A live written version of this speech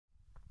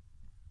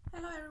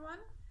Hello everyone.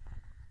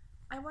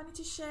 I wanted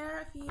to share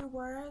a few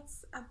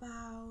words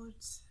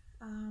about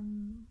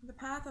the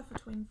path of a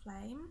twin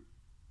flame.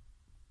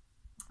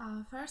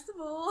 First of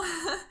all,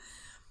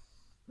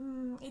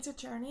 it's a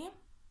journey,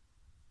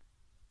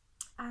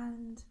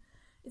 and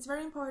it's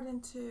very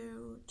important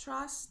to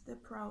trust the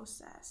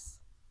process.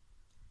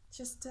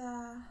 Just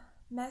a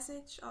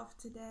message of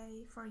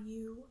today for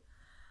you,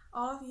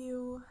 all of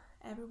you,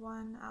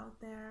 everyone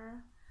out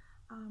there.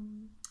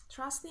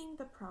 Trusting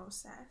the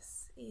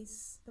process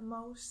is the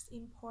most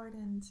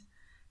important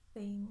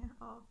thing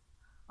of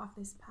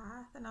this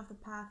path and of the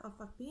path of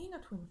being a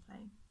twin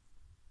flame.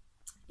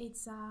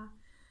 It's a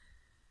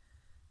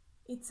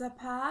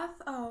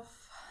path of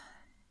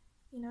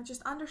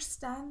just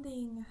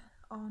understanding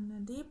on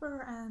a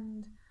deeper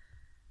and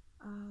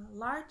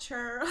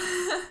larger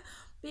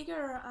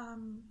bigger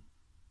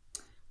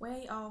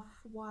way of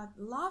what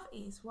love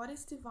is, what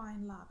is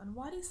divine love, and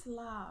what is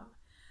love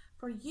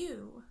for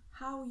you,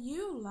 how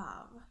you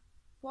love,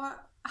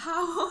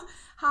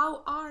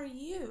 how are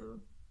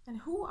you,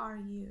 and who are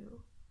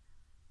you?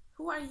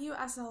 Who are you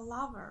as a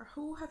lover?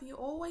 Who have you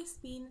always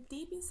been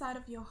deep inside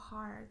of your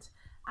heart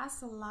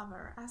as a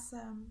lover, as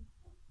a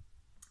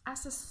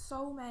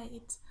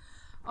soulmate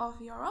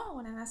of your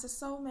own, and as a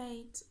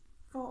soulmate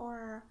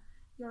for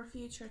your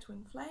future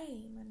twin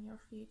flame and your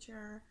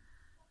future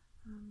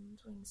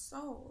twin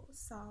soul?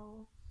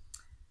 So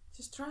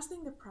just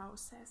trusting the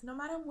process, no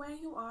matter where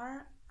you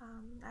are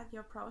at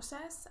your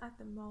process at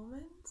the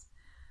moment.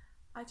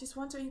 I just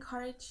want to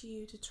encourage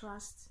you to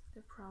trust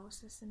the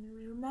process and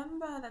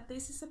remember that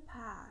this is a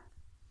path.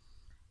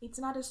 It's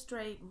not a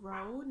straight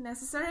road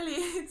necessarily.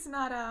 It's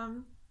not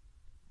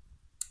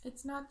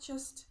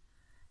just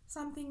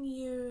something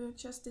you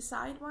just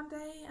decide one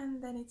day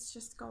and then it's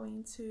just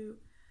going to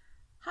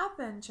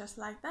happen just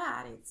like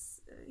that.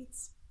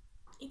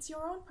 It's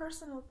your own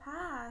personal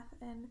path,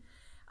 and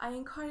I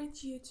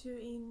encourage you to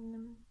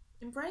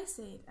embrace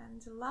it and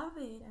to love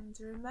it and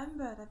to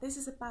remember that this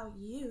is about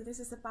you, this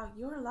is about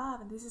your love,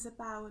 and this is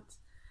about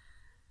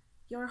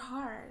your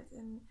heart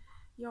and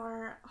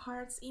your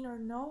heart's inner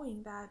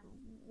knowing that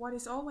what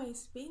has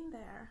always been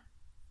there.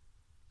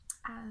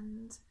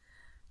 And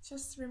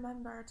just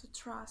remember to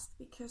trust,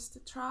 because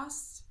the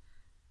trust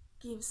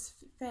gives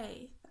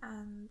faith,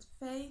 and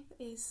faith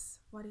is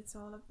what it's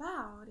all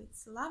about.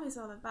 It's love is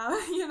all about,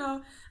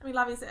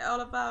 love is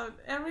all about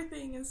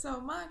everything and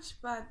so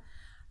much, but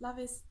love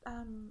is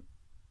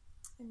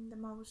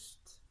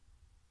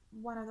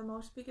one of the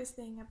most biggest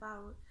thing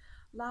about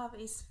love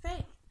is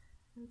faith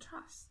and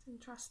trust,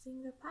 and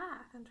trusting the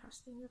path and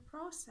trusting the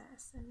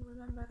process. And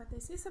remember that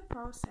this is a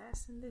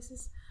process and this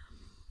is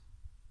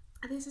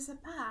a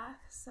path.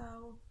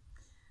 So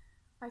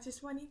I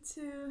just wanted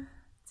to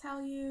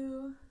tell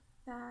you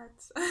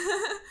that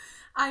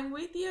I'm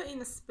with you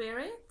in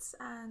spirit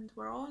and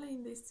we're all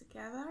in this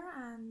together.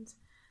 And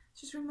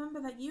just remember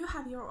that you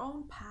have your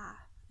own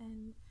path,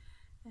 and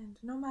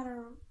no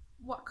matter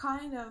what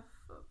kind of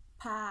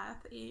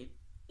path it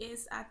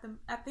is at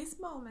this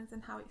moment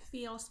and how it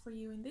feels for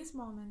you in this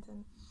moment,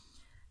 and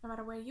no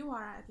matter where you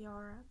are at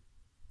your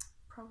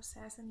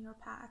process and your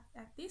path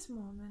at this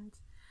moment,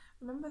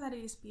 remember that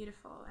it is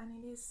beautiful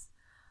and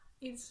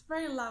it's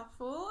very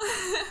loveful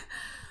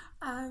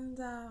and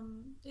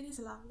it is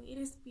lovely, it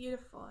is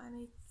beautiful,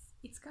 and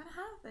it's gonna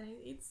happen,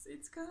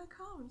 it's gonna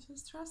come.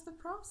 Just trust the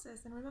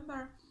process and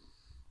remember,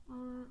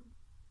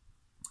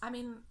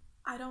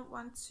 I don't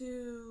want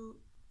to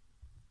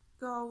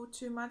go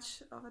too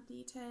much of the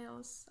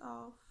details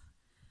of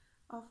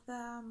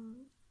the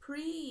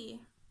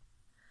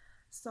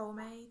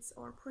pre-soulmates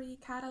or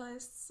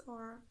pre-catalysts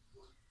or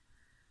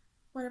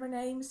whatever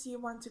names you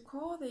want to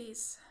call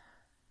these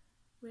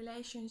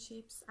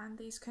relationships and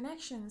these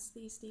connections,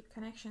 these deep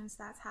connections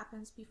that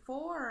happens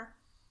before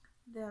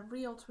the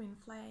real twin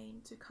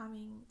flame to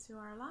coming to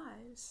our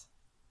lives.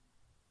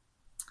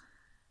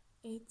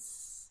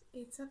 It's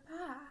a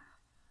path.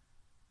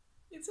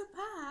 It's a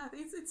path.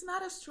 It's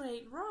not a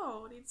straight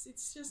road.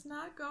 It's just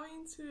not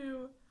going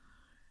to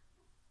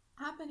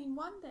happen in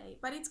one day,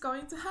 but it's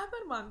going to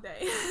happen one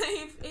day.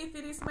 if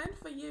it is meant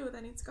for you,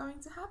 then it's going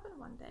to happen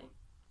one day.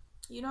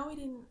 You know it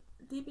in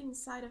deep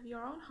inside of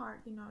your own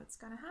heart. You know it's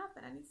gonna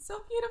happen, and it's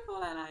so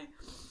beautiful.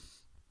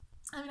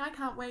 And I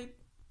can't wait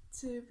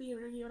to be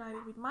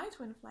reunited with my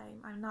twin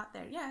flame. I'm not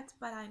there yet,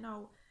 but I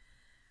know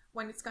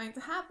when it's going to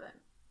happen.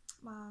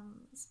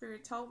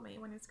 Spirit told me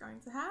when it's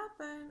going to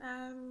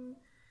happen.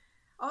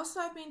 Also,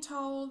 I've been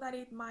told that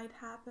it might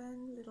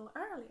happen a little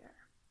earlier,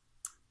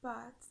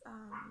 but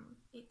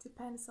it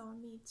depends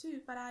on me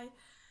too. But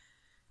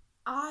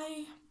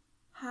I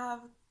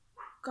have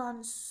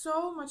gotten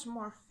so much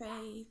more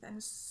faith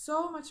and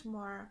so much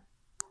more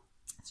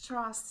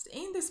trust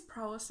in this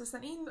process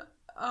and in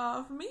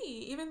of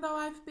me, even though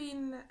I've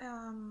been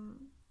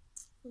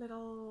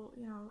little,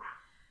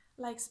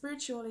 like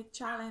spiritually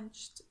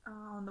challenged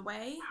on the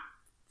way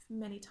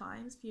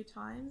few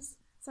times.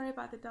 Sorry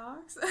about the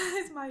dogs.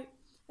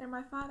 They're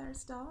my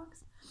father's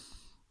dogs.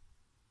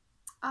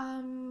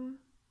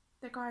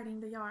 They're guarding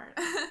the yard.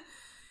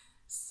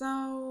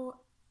 So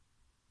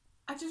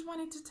I just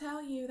wanted to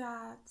tell you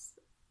that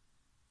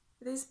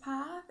this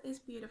path is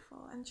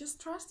beautiful, and just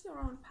trust your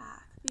own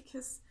path,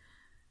 because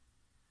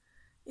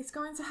it's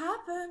going to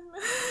happen.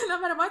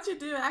 No matter what you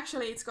do,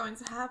 actually it's going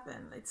to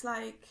happen. It's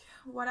like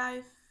what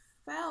I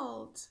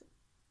felt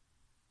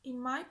in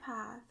my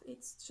path.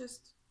 It's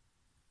just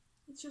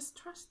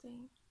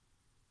trusting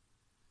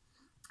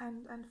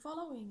and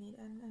following it,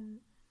 and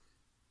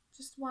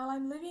just while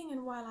I'm living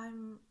and while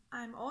I'm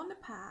on the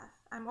path,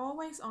 I'm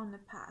always on the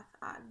path.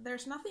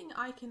 There's nothing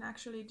I can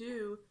actually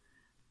do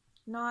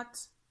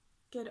not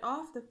get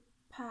off the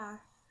path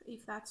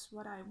if that's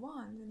what I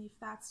want, and if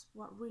that's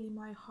what really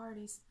my heart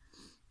is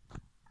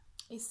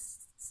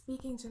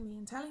speaking to me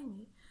and telling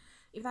me,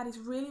 if that is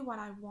really what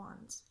I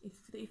want,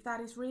 if that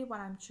is really what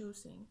I'm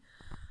choosing,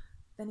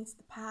 then it's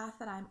the path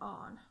that I'm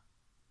on,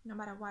 no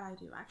matter what I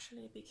do,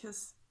 actually.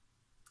 Because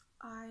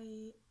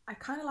I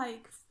kind of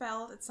like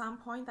felt at some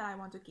point that I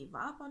want to give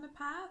up on the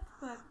path,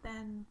 but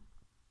then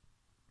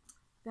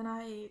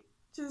I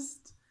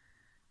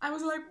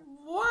was like,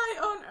 why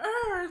on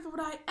earth would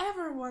I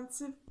ever want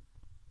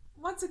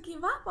to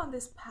give up on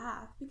this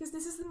path? Because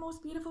this is the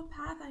most beautiful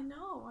path I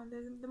know, and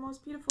the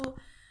most beautiful.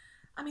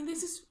 I mean,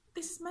 this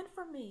is meant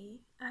for me,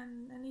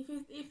 and if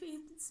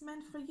it's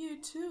meant for you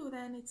too,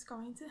 then it's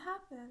going to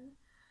happen,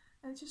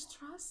 and just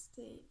trust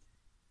it.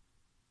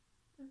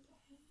 Okay.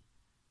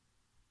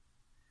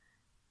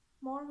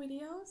 More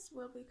videos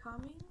will be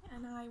coming,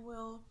 and I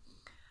will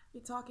be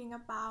talking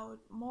about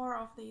more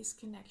of these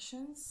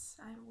connections.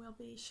 I will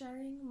be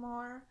sharing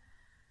more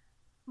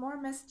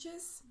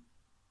messages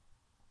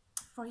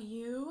for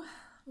you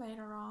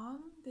later on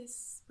this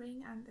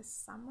spring and this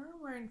summer.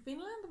 We're in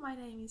Finland. My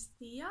name is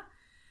Tia,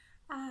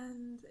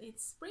 and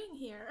it's spring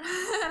here.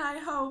 And I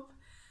hope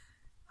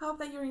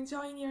that you're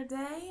enjoying your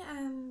day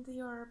and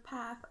your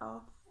path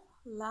of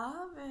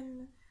love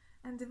and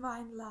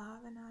divine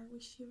love. And I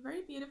wish you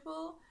very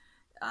beautiful,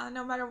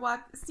 no matter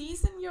what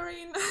season you're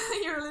in,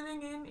 you're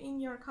living in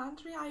your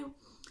country.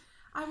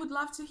 I would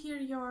love to hear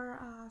your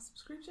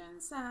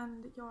subscriptions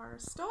and your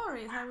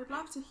stories. I would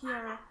love to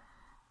hear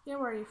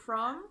where you're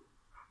from.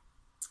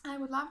 I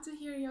would love to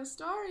hear your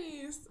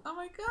stories. Oh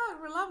my god,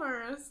 we're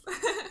lovers.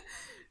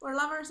 We're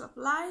lovers of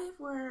life.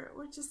 We're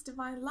just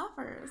divine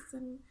lovers.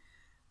 And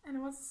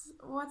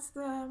what's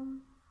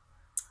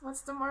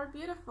the more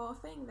beautiful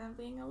thing than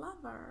being a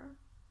lover?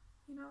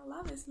 You know,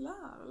 love is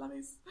love. Love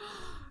is,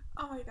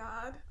 oh my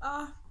god.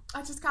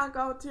 I just can't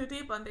go too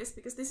deep on this,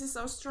 because this is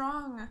so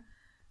strong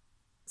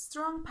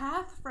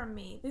path from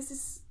me. This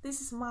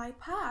is my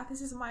path.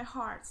 This is my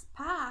heart's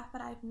path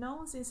that I've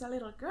known since a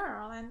little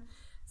girl, and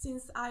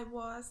since I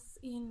was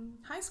in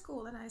high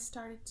school, and I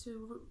started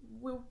to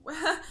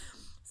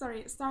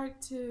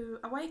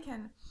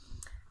awaken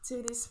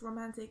to this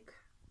romantic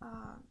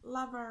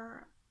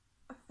lover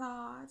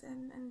thought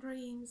and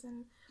dreams,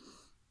 and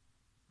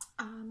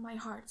my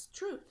heart's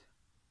truth.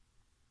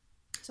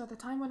 So the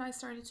time when I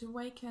started to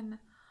awaken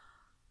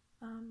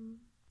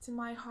to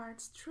my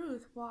heart's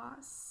truth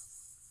was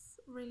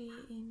really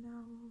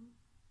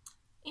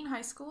in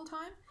high school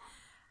time.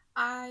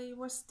 I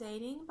was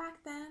dating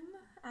back then,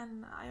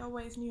 and I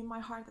always knew in my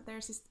heart that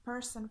there's this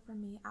person for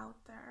me out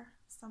there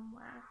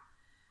somewhere.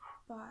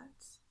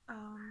 But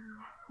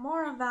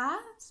more of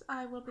that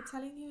I will be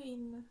telling you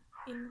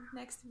in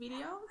next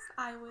videos.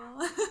 I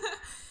will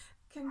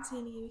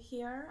continue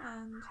here,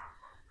 and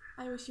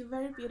I wish you a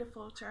very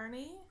beautiful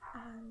journey,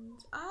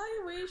 and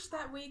I wish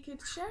that we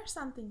could share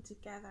something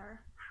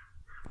together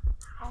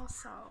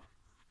also.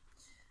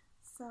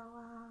 So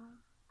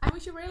I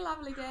wish you a very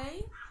lovely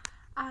day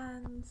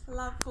and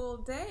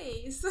loveful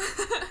days.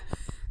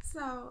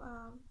 So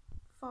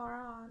far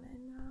on,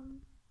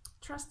 and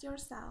trust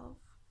yourself.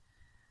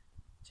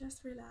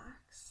 Just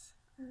relax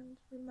and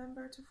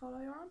remember to follow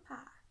your own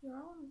path, your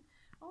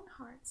own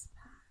heart's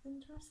path,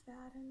 and trust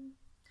that. And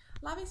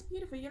love is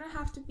beautiful. You don't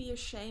have to be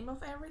ashamed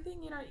of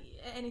everything. You know,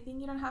 anything.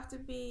 You don't have to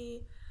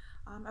be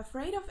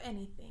afraid of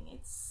anything.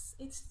 It's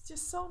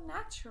just so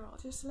natural.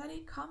 Just let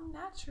it come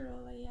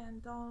naturally,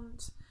 and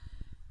don't.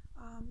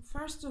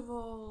 First of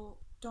all,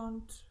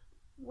 don't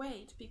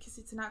wait, because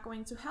it's not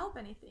going to help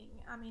anything.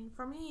 I mean,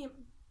 for me,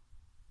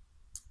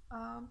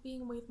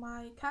 being with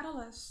my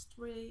catalyst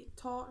really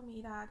taught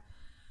me that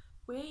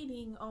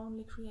waiting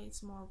only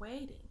creates more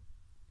waiting.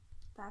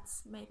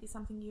 That's maybe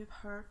something you've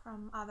heard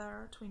from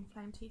other twin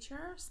flame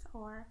teachers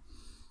or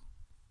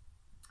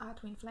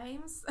twin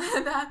flames,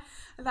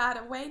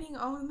 that waiting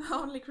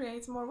only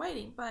creates more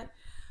waiting. But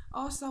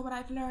also what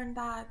I've learned,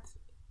 that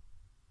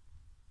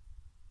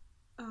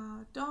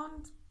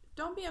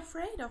don't be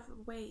afraid of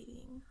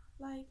waiting.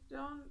 Like,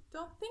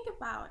 don't think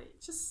about it.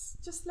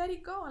 Just let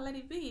it go and let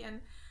it be,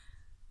 and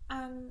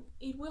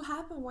it will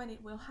happen when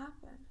it will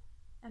happen.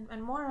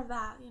 And more of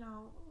that, you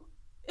know.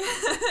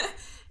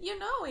 You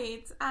know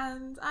it,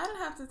 and I don't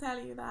have to tell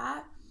you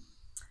that.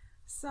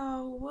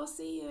 So we'll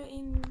see you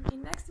in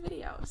next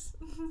videos.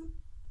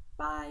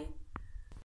 Bye.